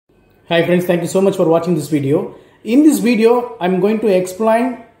Hi friends, thank you so much for watching this video. In this video, I'm going to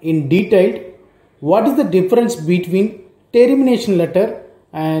explain in detail what is the difference between termination letter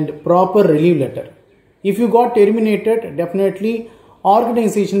and proper relief letter. If you got terminated, definitely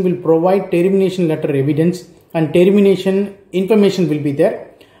organization will provide termination letter evidence and termination information will be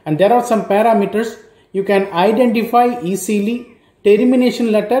there. And there are some parameters you can identify easily: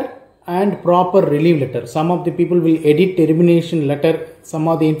 termination letter and proper relief letter. Some of the people will edit termination letter, some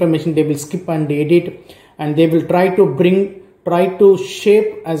of the information they will skip and edit, and they will try to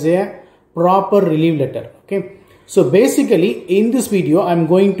shape as a proper relief letter. Okay, so basically in this video I'm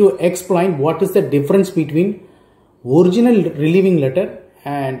going to explain what is the difference between original relieving letter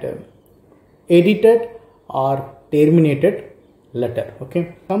and edited or terminated letter.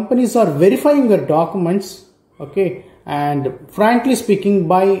 Okay, companies are verifying your documents, okay, and frankly speaking,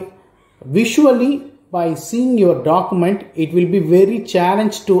 by seeing your document, it will be very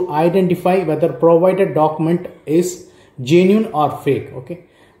challenged to identify whether provided document is genuine or fake. Okay,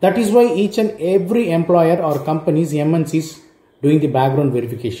 that is why each and every employer or companies, MNCs, doing the background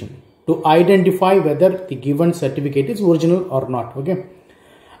verification to identify whether the given certificate is original or not. Okay,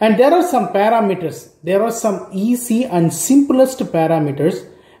 and there are some parameters. There are some easy and simplest parameters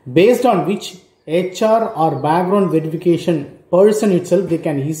based on which HR or background verification person itself, they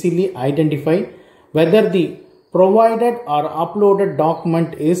can easily identify whether the provided or uploaded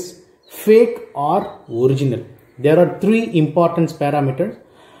document is fake or original. There are three important parameters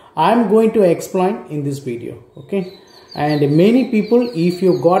I am going to explain in this video. Okay, and many people, if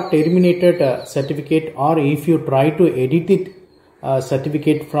you got terminated certificate, or if you try to edit it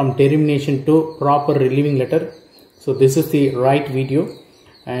certificate from termination to proper relieving letter, so this is the right video,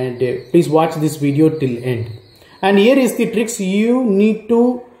 and please watch this video till end. And here is the tricks. You need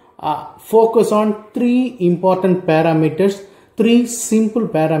to focus on three important parameters, three simple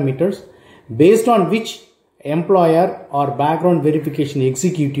parameters based on which employer or background verification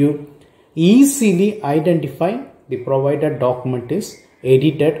executive easily identify the provided document is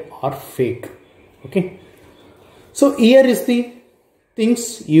edited or fake. Okay, so here is the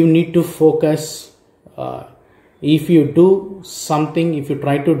things you need to focus if you do something, if you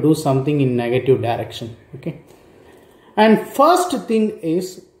try to do something in negative direction. Okay, and first thing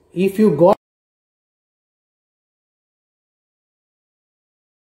is, if you got